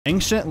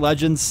Ancient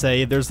legends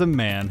say there's a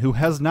man who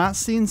has not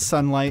seen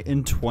sunlight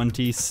in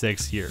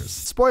 26 years.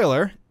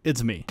 Spoiler,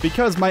 it's me.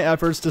 Because my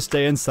efforts to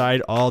stay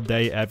inside all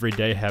day every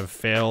day have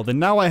failed, and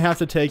now I have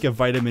to take a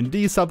vitamin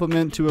D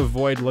supplement to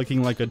avoid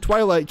looking like a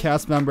Twilight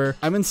cast member,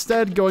 I'm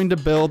instead going to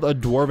build a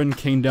dwarven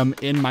kingdom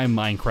in my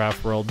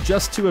Minecraft world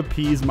just to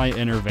appease my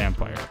inner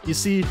vampire. You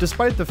see,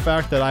 despite the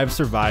fact that I've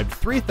survived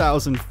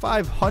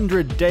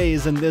 3,500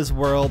 days in this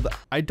world,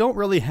 I don't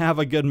really have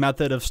a good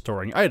method of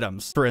storing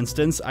items. For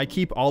instance, I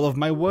keep all of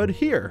my wood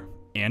here.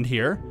 And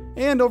here,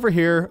 and over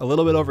here, a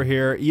little bit over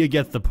here, you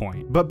get the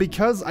point. But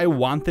because I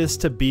want this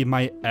to be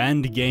my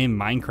end game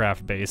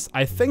Minecraft base,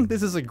 I think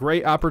this is a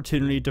great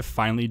opportunity to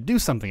finally do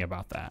something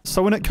about that.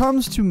 So when it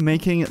comes to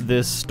making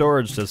this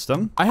storage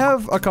system, I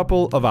have a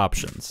couple of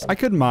options. I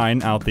could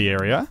mine out the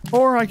area,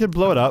 or I could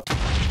blow it up.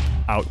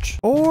 Ouch.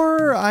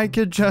 Or I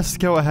could just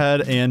go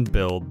ahead and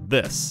build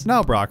this.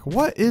 Now, Brock,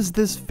 what is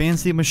this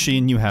fancy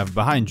machine you have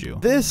behind you?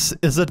 This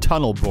is a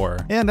tunnel borer,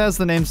 and as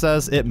the name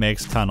says, it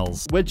makes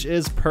tunnels, which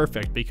is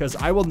perfect because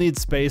I will need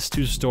space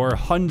to store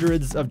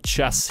hundreds of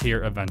chests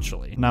here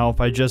eventually. Now,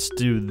 if I just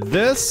do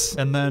this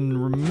and then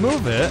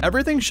remove it,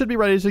 everything should be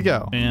ready to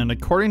go. And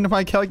according to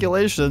my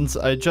calculations,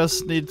 I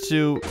just need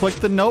to click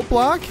the note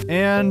block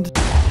and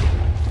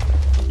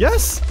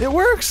yes, it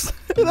works.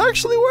 It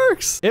actually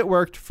works. It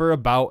worked for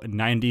about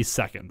 90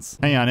 seconds.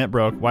 Hang on, it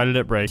broke. Why did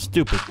it break?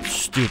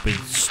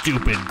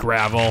 Stupid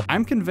gravel.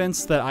 I'm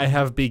convinced that I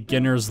have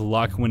beginner's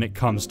luck when it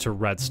comes to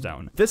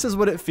redstone. This is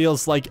what it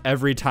feels like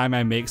every time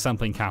I make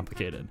something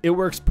complicated. It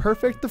works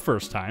perfect the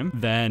first time,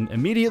 then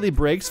immediately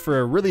breaks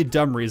for a really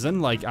dumb reason,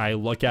 like I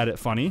look at it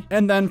funny,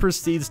 and then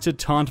proceeds to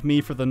taunt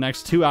me for the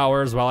next 2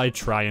 hours while I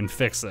try and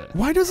fix it.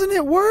 Why doesn't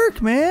it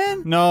work,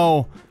 man?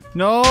 No.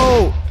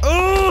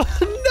 Oh,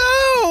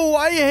 no,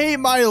 I hate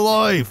my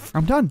life.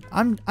 I'm done.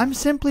 I'm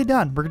simply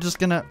done. We're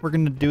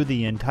gonna do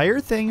the entire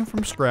thing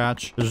from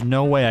scratch. There's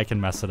no way I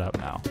can mess it up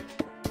now.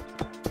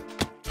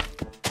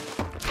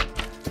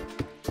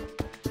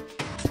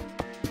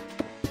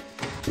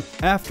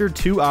 After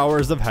 2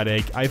 hours of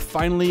headache, I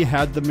finally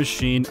had the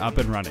machine up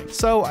and running.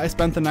 So I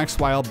spent the next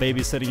while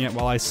babysitting it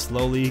while I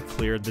slowly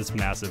cleared this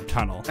massive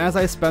tunnel. As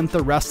I spent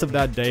the rest of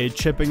that day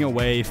chipping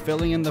away,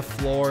 filling in the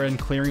floor and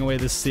clearing away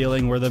the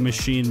ceiling where the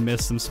machine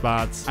missed some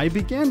spots, I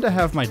began to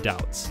have my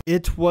doubts.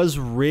 It was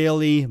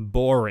really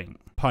boring.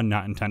 Pun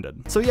not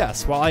intended. So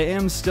yes, while I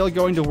am still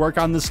going to work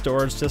on the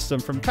storage system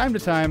from time to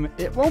time,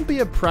 it won't be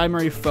a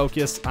primary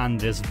focus on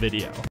this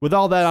video. With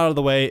all that out of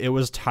the way, it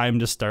was time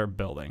to start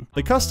building.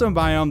 The custom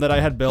biome that I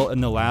had built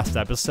in the last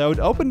episode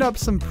opened up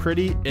some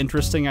pretty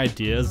interesting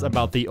ideas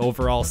about the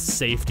overall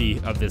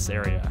safety of this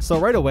area. So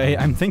right away,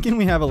 I'm thinking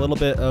we have a little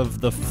bit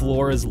of the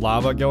floor is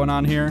lava going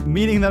on here,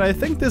 meaning that I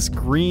think this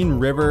green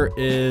river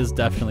is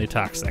definitely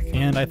toxic.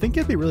 And I think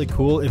it'd be really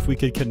cool if we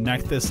could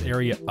connect this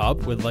area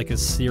up with like a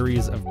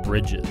series of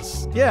bridges.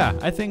 Yeah,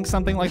 I think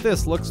something like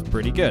this looks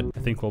pretty good. I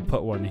think we'll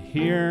put one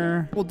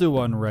here. We'll do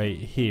one right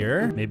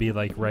here. Maybe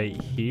like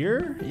right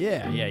here.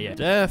 Yeah.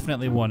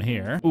 Definitely one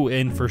here. Ooh,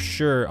 and for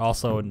sure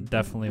also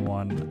definitely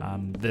one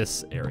on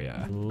this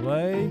area.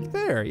 Like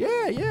there.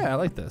 Yeah, I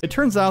like this. It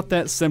turns out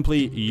that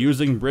simply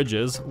using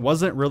bridges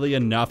wasn't really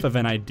enough of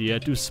an idea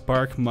to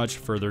spark much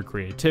further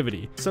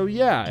creativity. So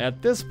yeah,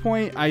 at this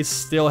point, I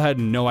still had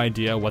no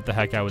idea what the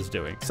heck I was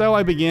doing. So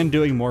I began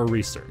doing more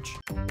research.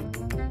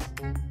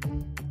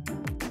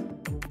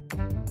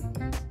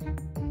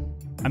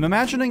 I'm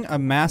imagining a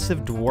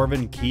massive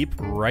dwarven keep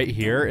right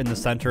here in the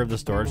center of the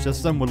storage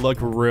system would look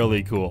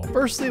really cool.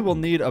 Firstly, we'll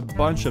need a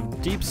bunch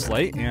of deep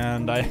slate,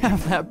 and I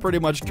have that pretty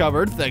much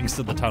covered thanks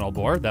to the tunnel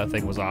bore. That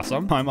thing was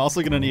awesome. I'm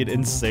also gonna need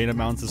insane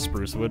amounts of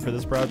spruce wood for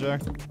this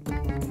project.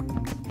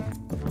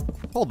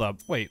 Hold up,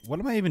 wait, what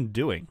am I even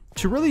doing?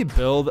 To really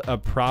build a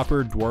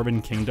proper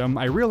dwarven kingdom,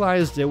 I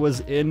realized it was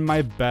in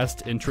my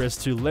best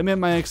interest to limit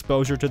my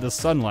exposure to the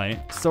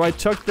sunlight, so I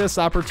took this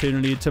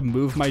opportunity to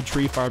move my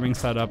tree farming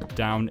setup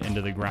down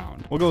into the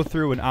ground. We'll go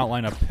through and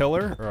outline a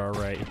pillar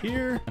right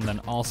here, and then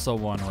also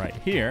one right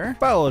here,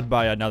 followed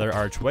by another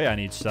archway on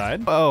each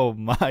side. Oh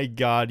my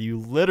god, you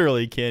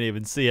literally can't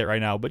even see it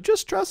right now, but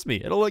just trust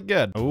me, it'll look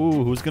good.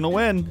 Ooh, who's gonna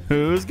win?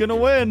 Who's gonna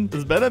win?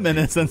 It's been a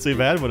minute since we've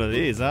had one of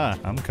these, huh?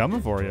 I'm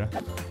coming for you.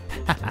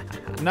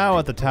 Now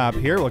at the top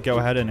here, we'll go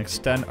ahead and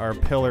extend our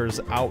pillars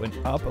out and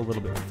up a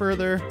little bit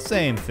further.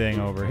 Same thing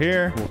over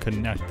here. We'll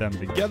connect them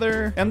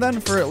together. And then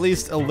for at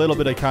least a little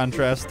bit of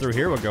contrast through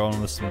here, we'll go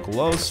in with some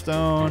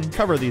glowstone,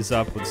 cover these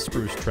up with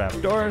spruce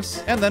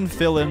trapdoors, and then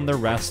fill in the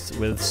rest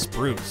with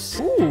spruce.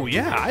 Ooh,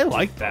 yeah, I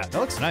like that. That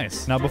looks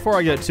nice. Now, before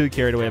I get too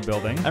carried away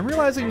building, I'm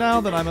realizing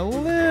now that I'm a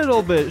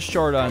little bit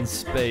short on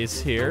space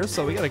here,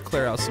 so we gotta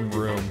clear out some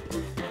room.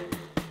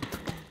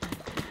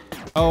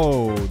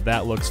 Oh,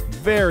 that looks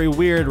very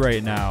weird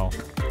right now.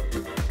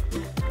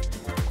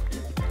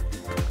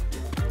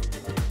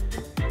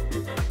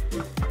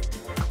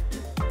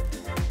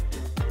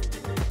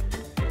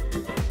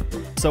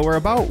 So we're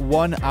about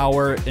 1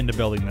 hour into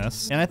building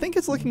this, and I think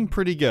it's looking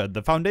pretty good.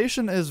 The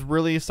foundation is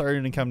really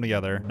starting to come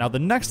together. Now the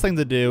next thing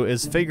to do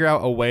is figure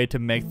out a way to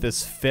make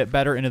this fit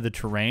better into the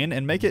terrain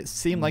and make it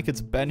seem like it's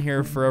been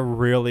here for a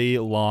really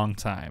long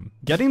time.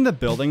 Getting the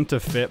building to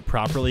fit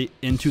properly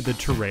into the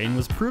terrain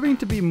was proving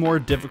to be more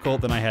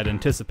difficult than I had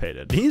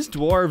anticipated. These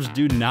dwarves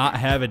do not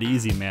have it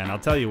easy, man, I'll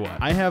tell you what.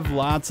 I have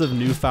lots of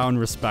newfound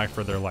respect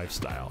for their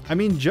lifestyle. I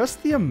mean,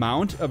 just the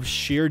amount of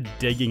sheer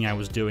digging I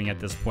was doing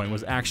at this point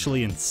was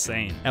actually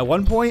insane. At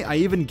one point, I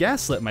even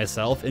gaslit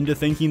myself into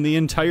thinking the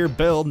entire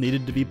build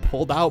needed to be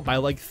pulled out by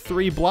like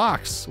 3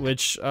 blocks,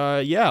 which,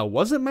 yeah,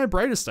 wasn't my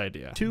brightest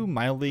idea. 2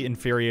 mildly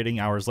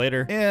infuriating hours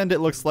later, and it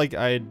looks like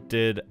I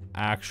did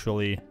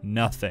actually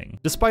nothing.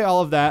 Despite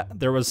all of that,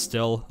 there was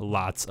still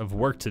lots of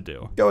work to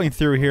do. Going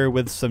through here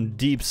with some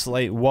deep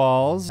slate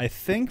walls. I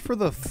think for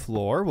the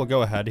floor, we'll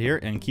go ahead here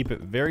and keep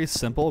it very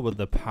simple with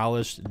the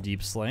polished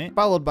deep slate,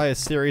 followed by a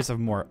series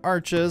of more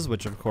arches,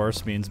 which of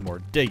course means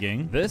more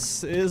digging.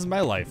 This is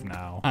my life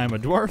now. I'm a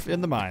dwarf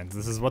in the mines.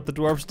 This is what the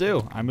dwarfs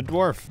do. I'm a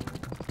dwarf.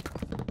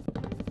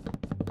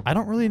 I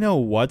don't really know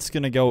what's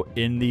gonna go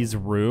in these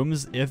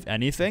rooms, if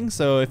anything,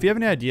 so if you have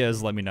any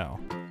ideas, let me know.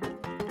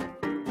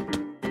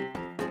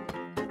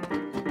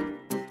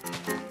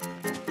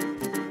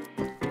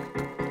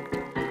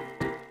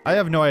 I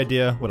have no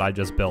idea what I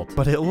just built,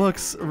 but it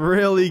looks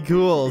really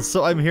cool,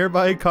 so I'm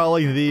hereby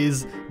calling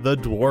these the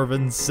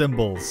dwarven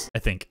symbols, I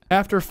think.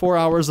 After 4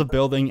 hours of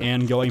building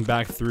and going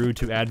back through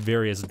to add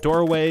various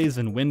doorways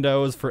and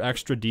windows for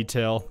extra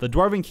detail, the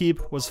dwarven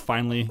keep was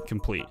finally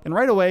complete. And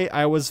right away,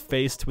 I was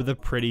faced with a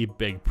pretty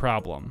big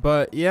problem.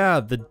 But yeah,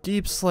 the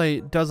deep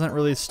slate doesn't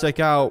really stick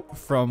out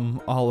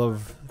from all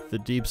of the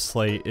deep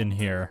slate in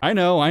here. I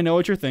know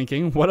what you're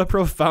thinking. What a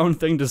profound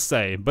thing to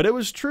say, but it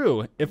was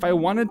true. If I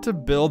wanted to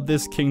build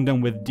this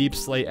kingdom with deep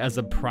slate as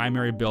a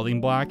primary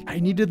building block, I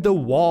needed the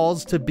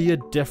walls to be a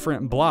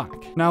different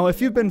block. Now,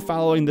 if you've been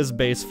following this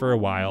base for a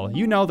while,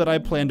 you know that I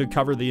plan to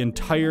cover the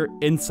entire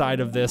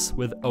inside of this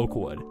with oak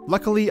wood.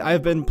 Luckily,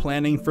 I've been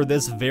planning for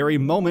this very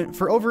moment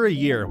for over a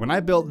year when I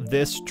built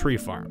this tree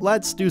farm.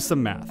 Let's do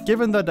some math.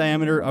 Given the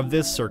diameter of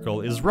this circle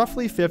is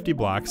roughly 50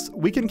 blocks,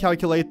 we can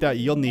calculate that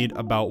you'll need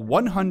about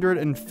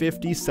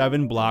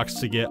 157 blocks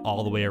to get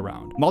all the way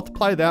around.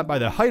 Multiply that by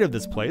the height of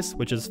this place,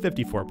 which is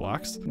 54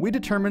 blocks. We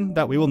determine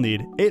that we will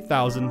need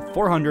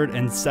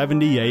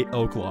 8,478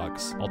 oak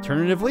logs.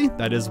 Alternatively,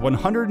 that is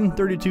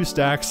 132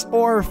 stacks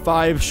or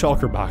 5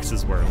 shulker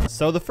boxes worth.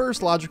 So the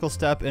first logical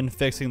step in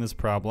fixing this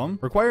problem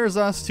requires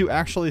us to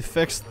actually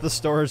fix the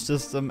storage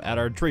system at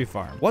our tree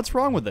farm. What's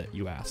wrong with it,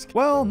 you ask?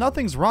 Well,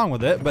 nothing's wrong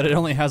with it, but it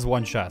only has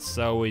 1 chest,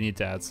 so we need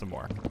to add some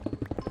more.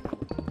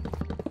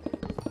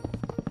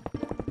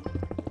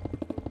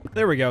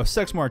 There we go,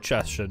 6 more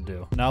chests should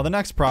do. Now the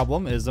next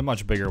problem is a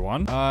much bigger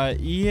one.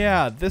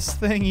 Yeah, this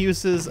thing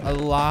uses a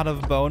lot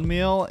of bone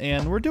meal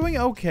and we're doing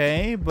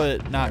okay,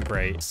 but not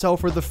great. So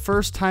for the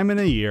first time in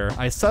a year,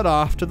 I set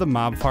off to the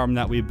mob farm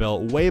that we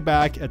built way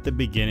back at the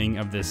beginning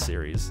of this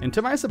series. And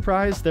to my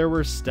surprise, there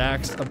were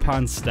stacks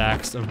upon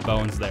stacks of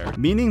bones there,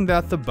 meaning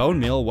that the bone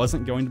meal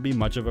wasn't going to be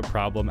much of a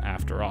problem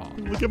after all.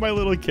 Look at my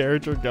little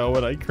character go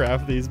when I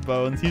craft these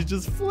bones. He's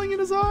just flinging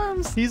his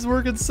arms. He's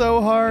working so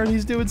hard.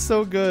 He's doing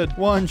so good.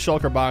 1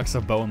 shulker box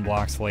of bone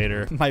blocks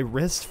later. My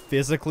wrist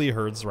physically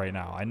hurts right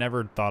now. I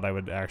never thought I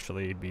would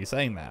actually be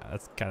saying that.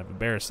 That's kind of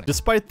embarrassing.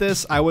 Despite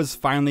this, I was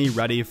finally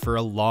ready for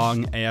a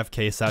long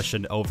AFK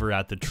session over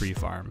at the tree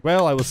farm.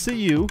 Well, I will see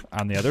you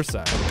on the other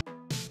side.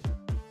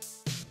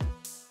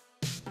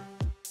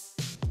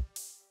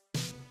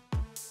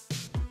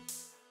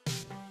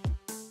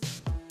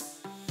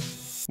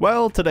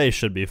 Well, today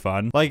should be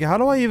fun. Like, how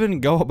do I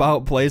even go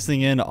about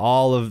placing in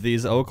all of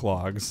these oak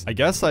logs? I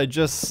guess I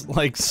just,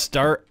 like,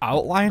 start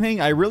outlining?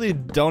 I really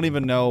don't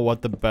even know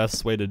what the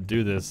best way to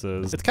do this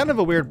is. It's kind of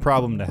a weird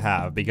problem to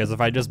have, because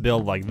if I just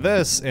build like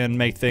this and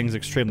make things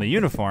extremely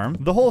uniform,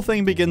 the whole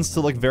thing begins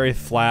to look very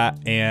flat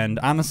and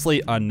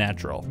honestly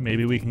unnatural.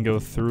 Maybe we can go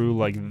through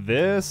like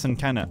this and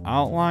kind of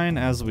outline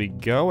as we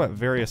go at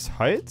various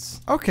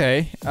heights?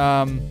 Okay,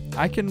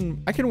 I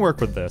can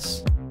work with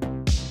this.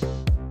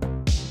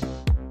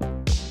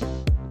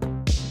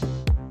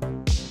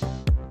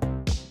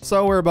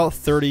 So we're about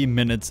 30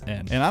 minutes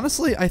in, and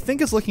honestly, I think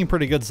it's looking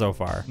pretty good so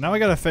far. Now I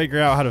gotta figure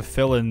out how to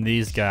fill in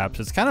these gaps.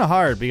 It's kind of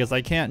hard because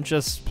I can't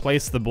just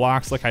place the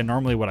blocks like I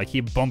normally would. I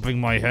keep bumping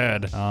my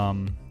head.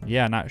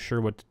 Yeah, not sure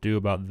what to do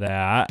about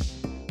that.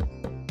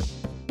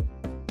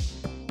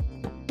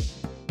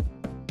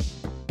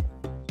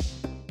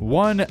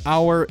 One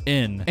hour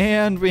in,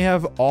 and we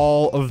have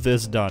all of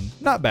this done.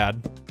 Not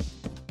bad.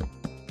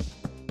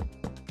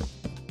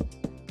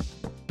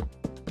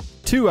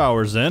 2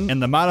 hours in,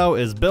 and the motto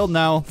is build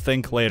now,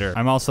 think later.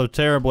 I'm also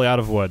terribly out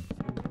of wood.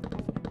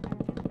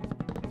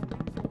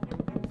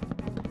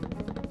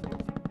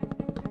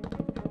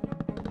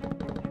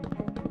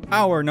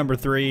 Hour number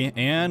 3,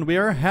 and we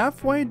are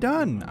halfway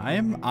done. I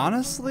am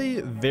honestly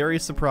very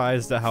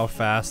surprised at how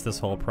fast this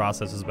whole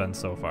process has been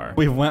so far.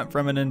 We went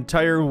from an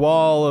entire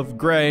wall of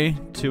gray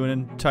to an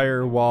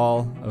entire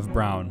wall of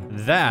brown.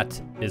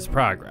 That is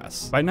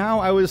progress. By now,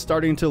 I was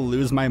starting to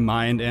lose my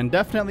mind and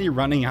definitely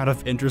running out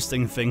of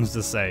interesting things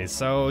to say.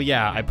 So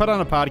yeah, I put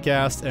on a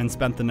podcast and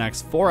spent the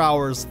next 4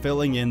 hours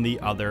filling in the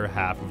other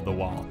half of the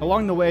wall.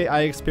 Along the way,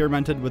 I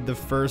experimented with the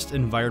first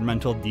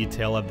environmental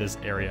detail of this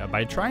area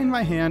by trying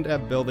my hand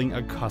at building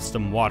a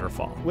custom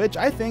waterfall, which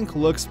I think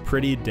looks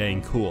pretty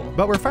dang cool.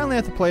 But we're finally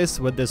at the place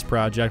with this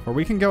project where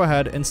we can go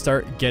ahead and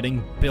start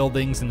getting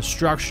buildings and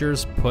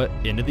structures put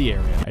into the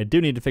area. I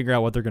do need to figure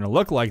out what they're gonna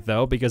look like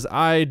though, because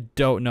I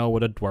don't know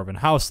what a dwarven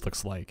house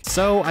looks like.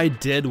 So I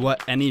did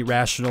what any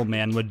rational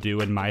man would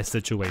do in my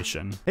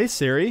situation. Hey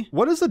Siri,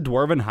 what does a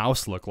dwarven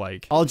house look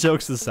like? All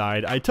jokes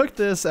aside, I took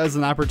this as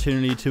an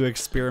opportunity to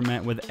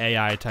experiment with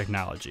AI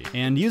technology.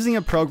 And using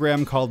a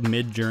program called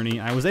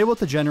Midjourney, I was able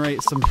to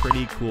generate some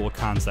pretty cool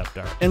concept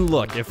art. And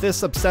look, if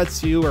this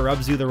upsets you or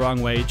rubs you the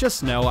wrong way,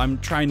 just know I'm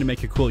trying to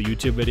make a cool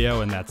YouTube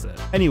video and that's it.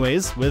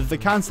 Anyways, with the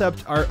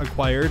concept art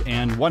acquired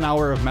and 1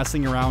 hour of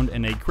messing around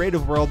in a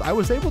creative world, I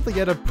was able to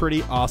get a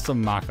pretty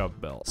awesome mock-up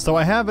built. So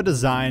I have a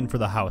design for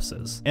the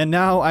houses, and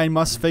now I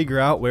must figure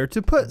out where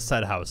to put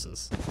said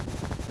houses.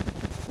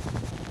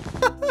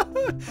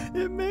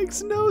 It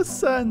makes no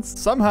sense.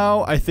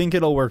 Somehow, I think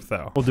it'll work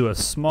though. We'll do a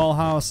small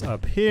house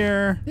up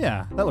here.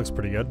 Yeah, that looks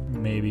pretty good.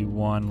 Maybe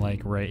one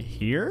like right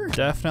here.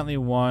 Definitely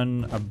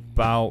one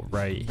about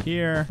right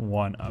here.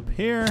 One up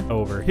here,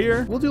 over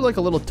here. We'll do like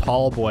a little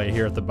tall boy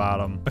here at the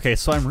bottom. Okay,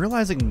 so I'm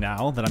realizing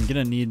now that I'm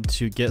gonna need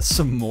to get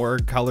some more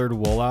colored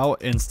wool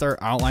out and start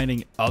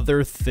outlining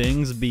other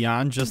things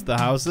beyond just the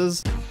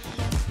houses.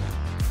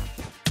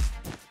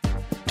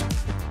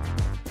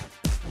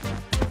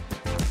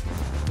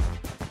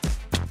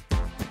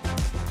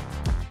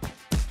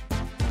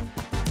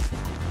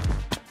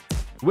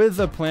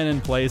 With a plan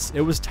in place, it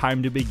was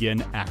time to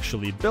begin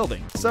actually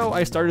building. So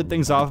I started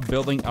things off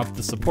building up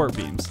the support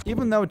beams.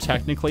 Even though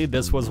technically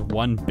this was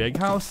one big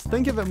house,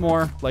 think of it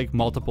more like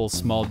multiple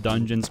small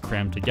dungeons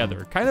crammed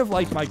together, kind of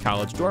like my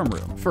college dorm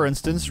room. For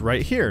instance,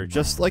 right here,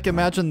 just like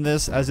imagine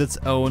this as its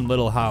own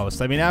little house.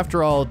 I mean,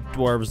 after all,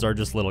 dwarves are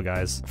just little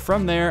guys.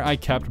 From there, I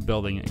kept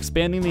building,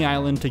 expanding the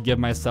island to give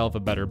myself a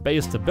better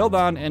base to build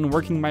on and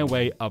working my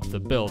way up the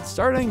build,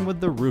 starting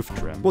with the roof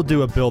trim. We'll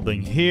do a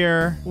building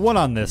here, one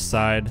on this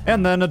side,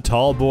 and then a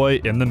tall boy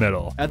in the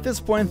middle. At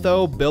this point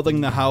though, building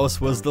the house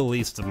was the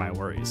least of my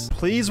worries.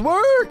 Please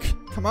work!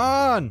 Come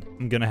on!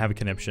 I'm gonna have a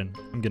conniption.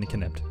 I'm gonna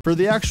connip. For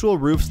the actual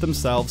roofs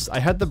themselves, I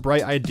had the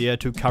bright idea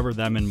to cover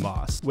them in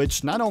moss,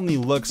 which not only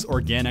looks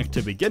organic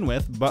to begin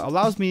with, but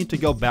allows me to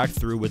go back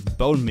through with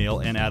bone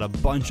meal and add a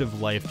bunch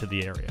of life to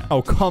the area.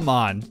 Oh, come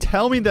on.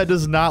 Tell me that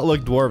does not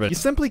look dwarven. You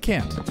simply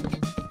can't.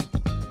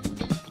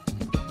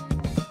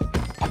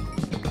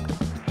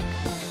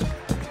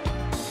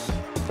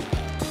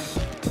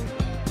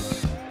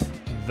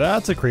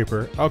 That's a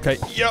creeper. Okay,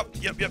 yep.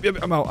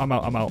 I'm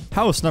out.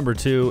 House number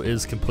 2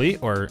 is complete,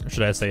 or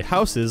should I say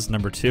houses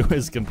number 2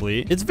 is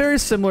complete. It's very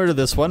similar to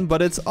this one,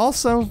 but it's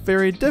also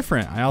very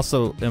different. I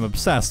also am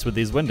obsessed with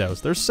these windows.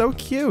 They're so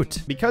cute.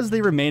 Because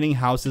the remaining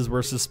houses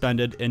were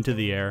suspended into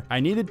the air, I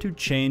needed to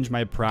change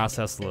my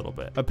process a little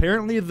bit.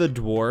 Apparently, the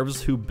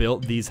dwarves who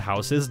built these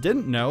houses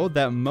didn't know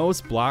that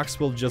most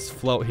blocks will just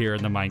float here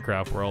in the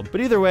Minecraft world.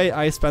 But either way,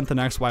 I spent the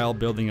next while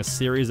building a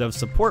series of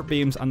support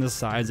beams on the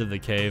sides of the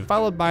cave,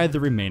 followed by the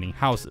remaining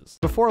houses.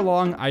 Before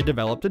long, I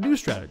developed a new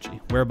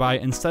strategy, whereby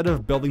instead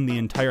of building the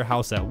entire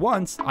house at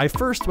once, I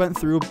first went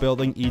through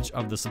building each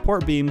of the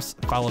support beams,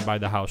 followed by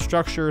the house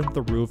structure,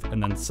 the roof,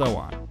 and then so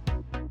on.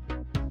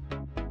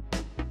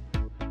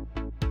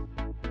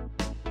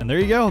 And there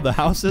you go, the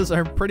houses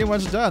are pretty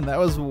much done. That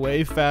was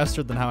way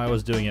faster than how I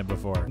was doing it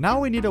before.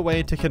 Now we need a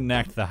way to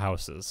connect the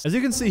houses. As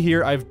you can see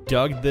here, I've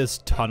dug this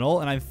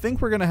tunnel and I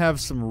think we're gonna have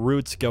some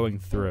roots going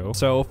through.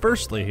 So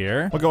firstly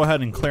here, we'll go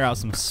ahead and clear out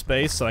some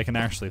space so I can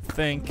actually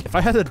think. If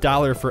I had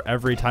 $1 for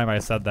every time I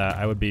said that,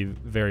 I would be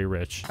very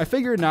rich. I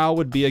figured now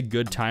would be a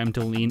good time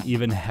to lean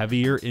even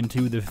heavier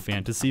into the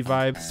fantasy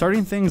vibe,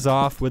 starting things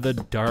off with a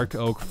dark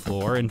oak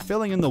floor and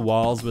filling in the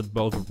walls with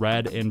both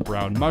red and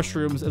brown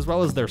mushrooms as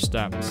well as their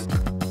stems.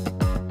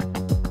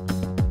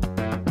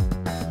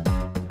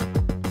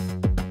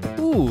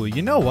 Ooh,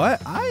 you know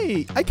what?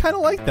 I kind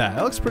of like that.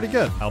 That looks pretty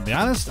good. I'll be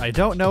honest, I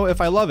don't know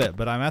if I love it,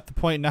 but I'm at the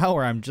point now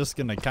where I'm just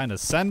gonna kind of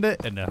send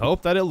it and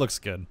hope that it looks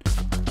good.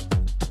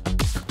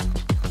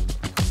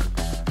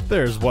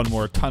 There's one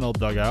more tunnel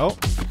dug out.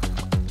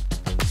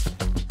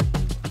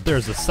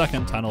 There's a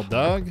second tunnel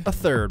dug, a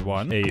third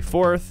one, a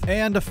fourth,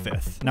 and a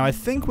fifth. Now I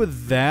think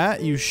with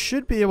that, you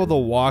should be able to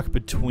walk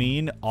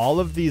between all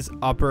of these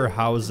upper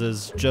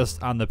houses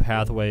just on the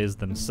pathways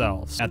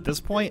themselves. At this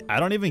point, I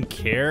don't even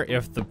care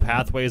if the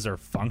pathways are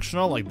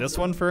functional. Like this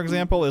one, for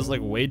example, is like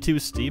way too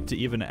steep to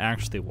even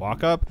actually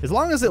walk up. As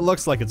long as it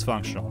looks like it's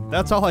functional,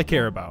 that's all I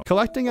care about.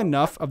 Collecting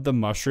enough of the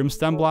mushroom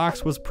stem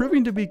blocks was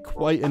proving to be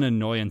quite an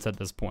annoyance at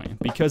this point,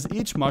 because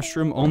each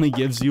mushroom only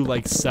gives you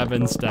like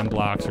 7 stem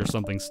blocks or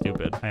something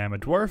stupid. I am a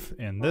dwarf,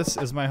 and this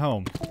is my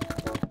home.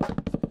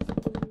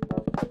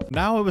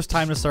 Now it was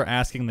time to start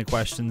asking the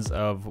questions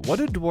of what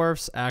do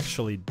dwarves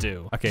actually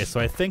do? Okay, so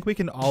I think we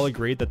can all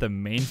agree that the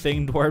main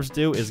thing dwarves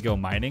do is go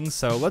mining,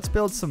 so let's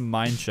build some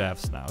mine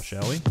shafts now,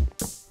 shall we?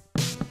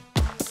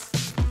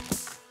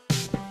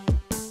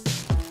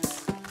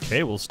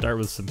 Okay, we'll start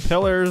with some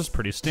pillars,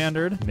 pretty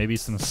standard. Maybe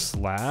some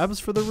slabs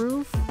for the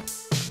roof.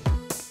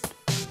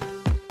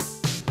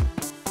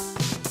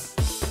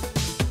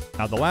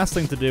 Now the last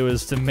thing to do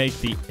is to make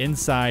the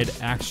inside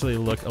actually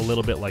look a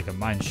little bit like a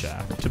mine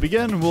shaft. To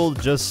begin, we'll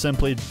just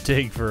simply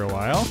dig for a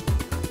while.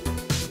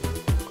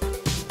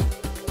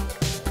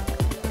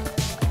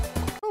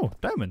 Oh,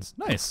 diamonds,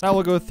 nice. Now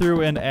we'll go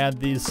through and add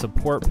these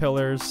support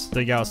pillars,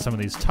 dig out some of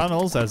these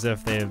tunnels as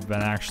if they've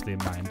been actually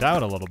mined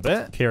out a little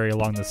bit, carry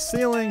along the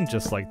ceiling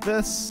just like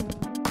this.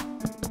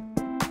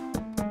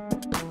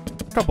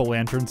 Couple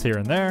lanterns here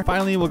and there.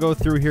 Finally, we'll go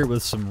through here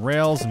with some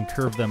rails and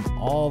curve them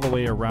all the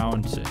way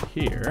around to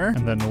here.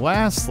 And then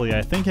lastly,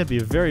 I think it'd be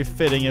very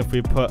fitting if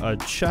we put a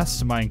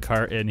chest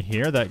minecart in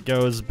here that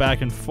goes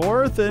back and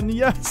forth, and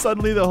yeah,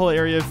 suddenly the whole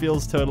area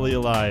feels totally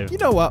alive. You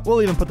know what?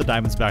 We'll even put the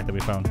diamonds back that we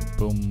found.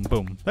 Boom,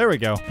 boom. There we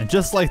go. And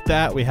just like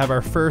that, we have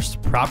our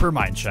first proper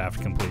mine shaft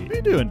complete. What are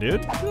you doing,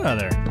 dude? Get out of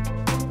there.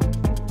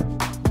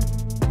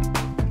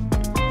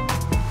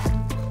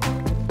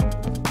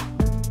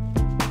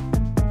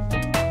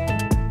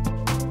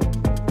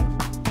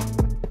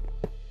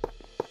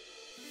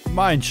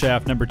 Mine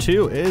shaft number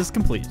 2 is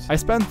complete. I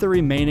spent the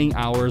remaining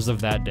hours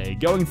of that day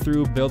going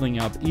through building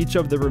up each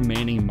of the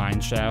remaining mine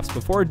shafts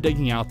before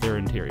digging out their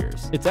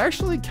interiors. It's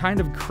actually kind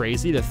of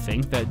crazy to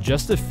think that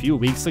just a few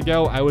weeks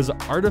ago I was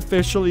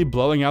artificially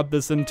blowing up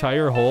this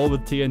entire hole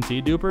with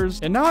TNT dupers,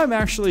 and now I'm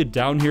actually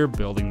down here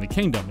building the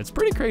kingdom. It's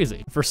pretty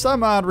crazy. For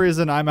some odd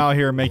reason, I'm out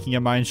here making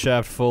a mine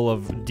shaft full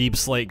of deep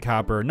slate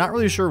copper. Not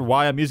really sure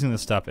why I'm using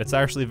this stuff. It's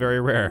actually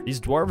very rare. These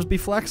dwarves be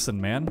flexing,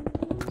 man.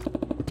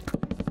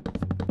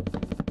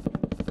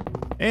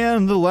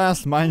 And the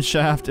last mine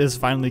shaft is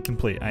finally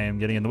complete. I am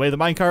getting in the way of the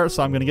minecart,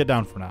 so I'm gonna get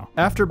down for now.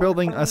 After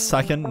building a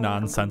second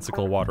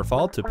nonsensical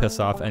waterfall to piss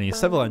off any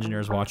civil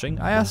engineers watching,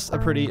 I asked a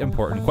pretty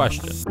important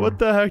question. What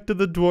the heck do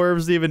the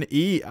dwarves even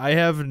eat? I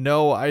have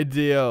no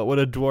idea what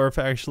a dwarf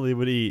actually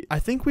would eat. I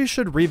think we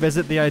should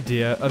revisit the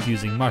idea of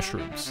using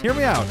mushrooms. Hear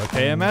me out,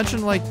 okay?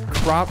 Imagine like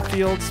crop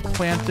fields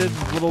planted,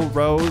 little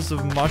rows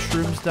of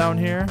mushrooms down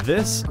here.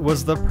 This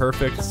was the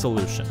perfect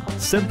solution.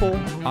 Simple,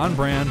 on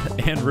brand,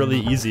 and really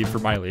easy for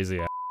my lazy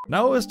ass.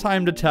 Now it was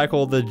time to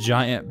tackle the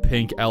giant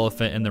pink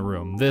elephant in the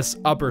room, this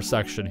upper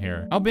section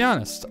here. I'll be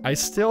honest, I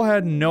still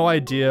had no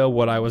idea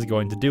what I was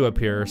going to do up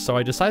here, so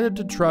I decided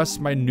to trust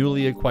my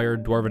newly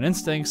acquired dwarven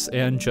instincts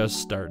and just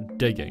start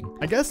digging.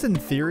 I guess in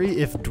theory,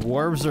 if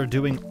dwarves are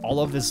doing all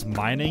of this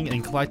mining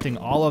and collecting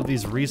all of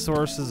these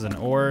resources and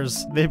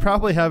ores, they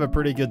probably have a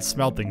pretty good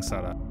smelting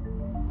setup.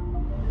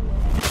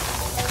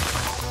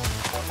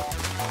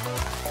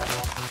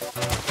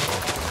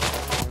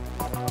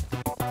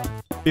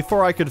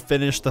 Before I could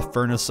finish the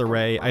furnace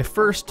array, I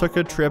first took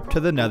a trip to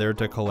the Nether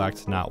to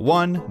collect not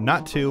 1,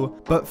 not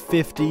 2, but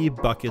 50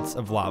 buckets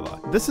of lava.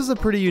 This is a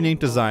pretty unique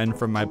design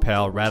from my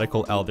pal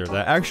Radical Elder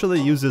that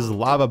actually uses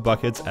lava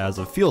buckets as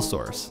a fuel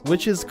source,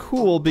 which is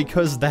cool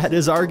because that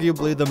is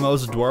arguably the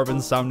most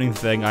dwarven sounding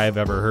thing I have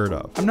ever heard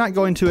of. I'm not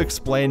going to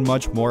explain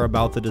much more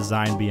about the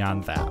design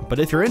beyond that, but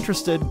if you're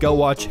interested, go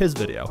watch his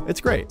video. It's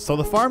great. So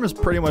the farm is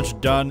pretty much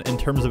done in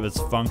terms of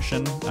its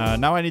function.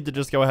 Now I need to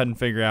just go ahead and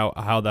figure out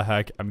how the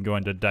heck I'm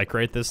going to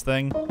decorate this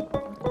thing.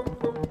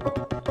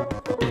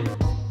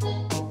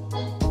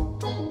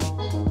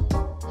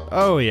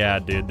 Oh yeah,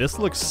 dude, this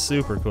looks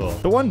super cool.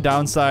 The one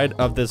downside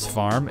of this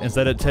farm is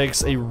that it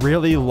takes a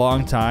really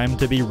long time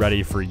to be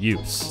ready for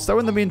use. So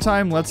in the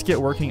meantime, let's get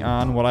working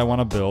on what I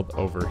want to build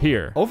over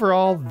here.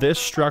 Overall, this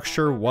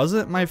structure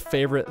wasn't my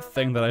favorite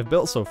thing that I've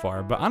built so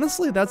far, but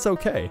honestly, that's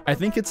okay. I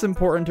think it's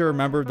important to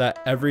remember that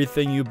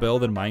everything you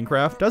build in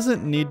Minecraft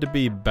doesn't need to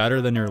be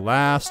better than your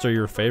last or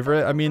your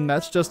favorite. I mean,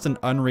 that's just an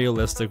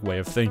unrealistic way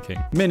of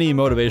thinking. Mini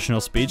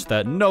motivational speech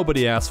that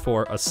nobody asked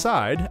for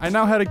aside, I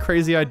now had a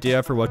crazy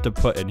idea for what to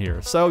put in here.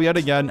 So yet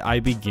again, I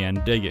began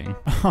digging.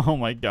 Oh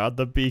my god,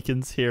 the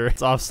beacon's here.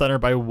 It's off center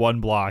by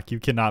 1 block. You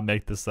cannot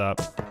make this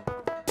up.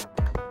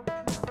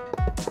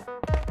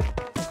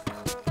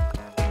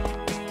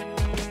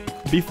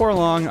 Before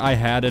long, I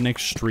had an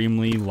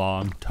extremely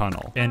long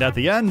tunnel. And at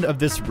the end of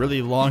this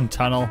really long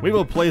tunnel, we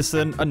will place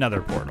in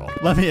another portal.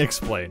 Let me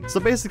explain.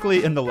 So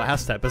basically, in the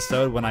last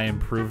episode, when I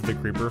improved the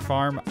creeper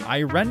farm,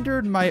 I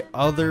rendered my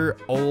other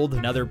old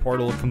nether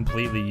portal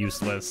completely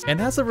useless. And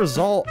as a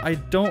result, I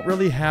don't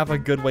really have a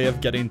good way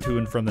of getting to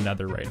and from the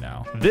nether right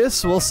now.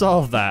 This will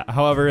solve that.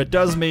 However, it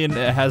does mean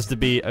it has to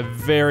be a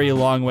very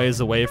long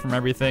ways away from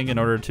everything in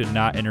order to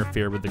not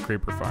interfere with the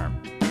creeper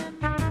farm.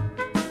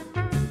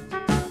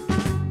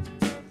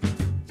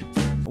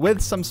 With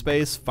some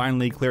space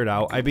finally cleared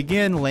out, I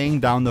began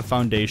laying down the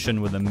foundation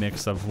with a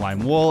mix of lime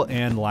wool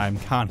and lime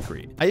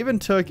concrete. I even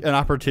took an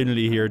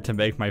opportunity here to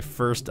make my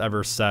first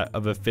ever set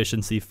of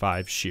efficiency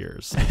 5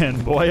 shears.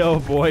 And boy oh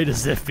boy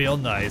does it feel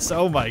nice,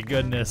 oh my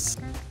goodness.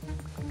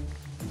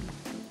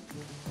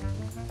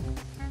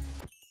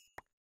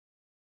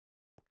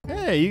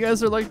 Hey, you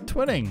guys are like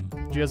twinning.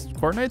 Did you guys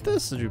coordinate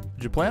this? Did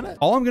you plan it?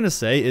 All I'm gonna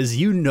say is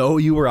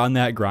you were on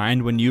that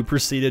grind when you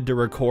proceeded to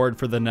record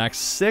for the next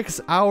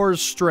 6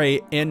 hours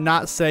straight and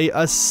not say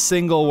a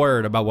single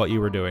word about what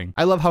you were doing.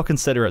 I love how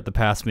considerate the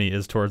past me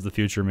is towards the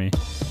future me.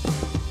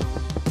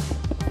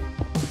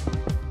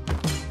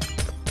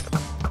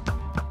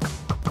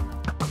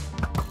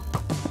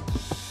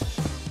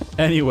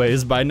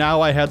 Anyways, by now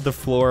I had the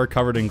floor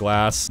covered in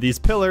glass, these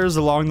pillars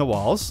along the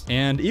walls,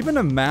 and even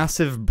a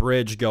massive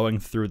bridge going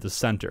through the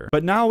center.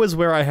 But now is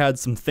where I had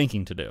some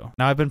thinking to do.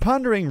 Now I've been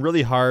pondering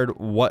really hard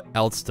what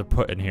else to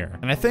put in here,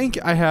 and I think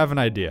I have an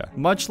idea.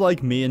 Much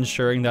like me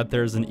ensuring that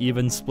there's an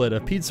even split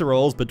of pizza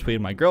rolls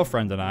between my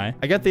girlfriend and I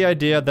get the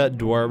idea that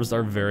dwarves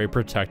are very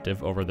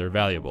protective over their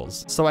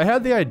valuables. So I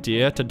had the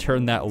idea to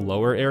turn that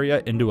lower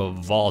area into a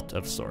vault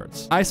of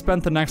sorts. I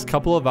spent the next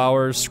couple of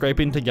hours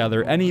scraping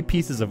together any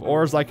pieces of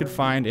ores I could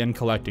find and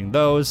collecting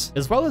those,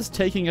 as well as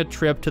taking a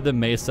trip to the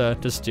mesa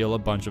to steal a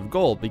bunch of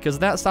gold, because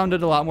that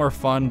sounded a lot more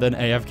fun than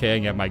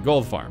AFKing at my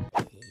gold farm.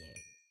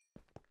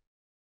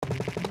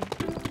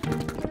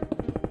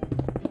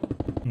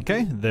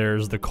 Okay,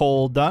 there's the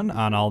coal done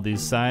on all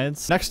these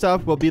sides. Next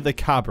up will be the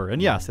copper,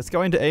 and yes, it's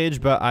going to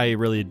age, but I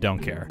really don't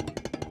care.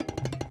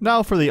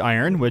 Now for the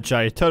iron, which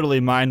I totally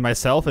mined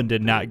myself and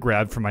did not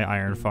grab from my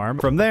iron farm.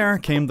 From there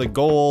came the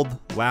gold,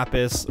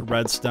 lapis,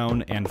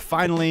 redstone, and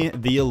finally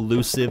the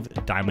elusive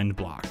diamond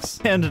blocks.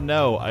 And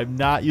no, I'm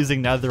not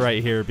using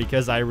netherite here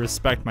because I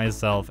respect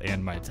myself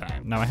and my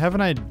time. Now I have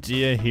an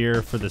idea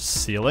here for the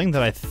ceiling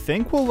that I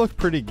think will look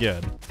pretty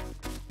good.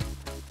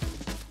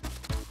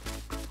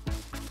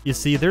 You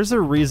see, there's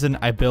a reason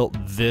I built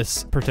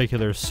this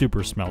particular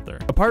super smelter.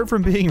 Apart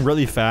from being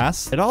really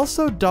fast, it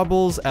also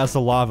doubles as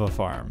a lava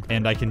farm,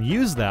 and I can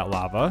use that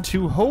lava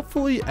to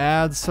hopefully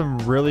add some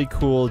really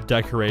cool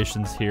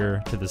decorations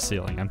here to the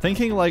ceiling. I'm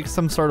thinking like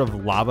some sort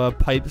of lava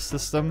pipe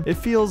system. It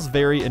feels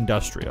very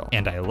industrial,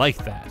 and I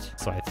like that.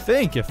 So I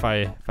think if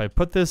I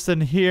put this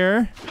in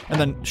here and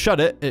then shut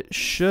it, it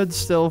should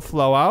still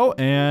flow out,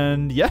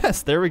 and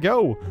yes, there we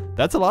go.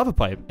 That's a lava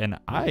pipe, and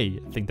I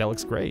think that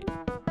looks great.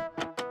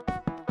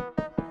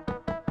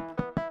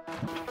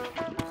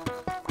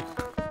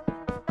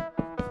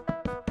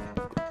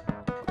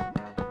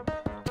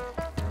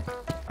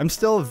 I'm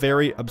still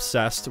very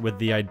obsessed with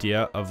the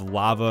idea of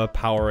lava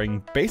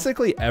powering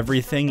basically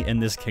everything in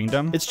this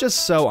kingdom. It's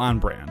just so on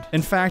brand.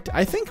 In fact,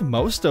 I think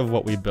most of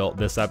what we built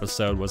this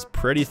episode was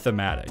pretty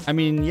thematic. I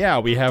mean, yeah,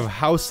 we have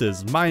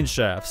houses, mine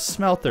shafts,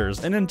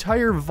 smelters, an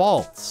entire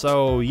vault.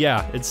 So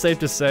yeah, it's safe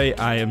to say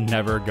I am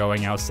never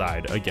going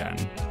outside again.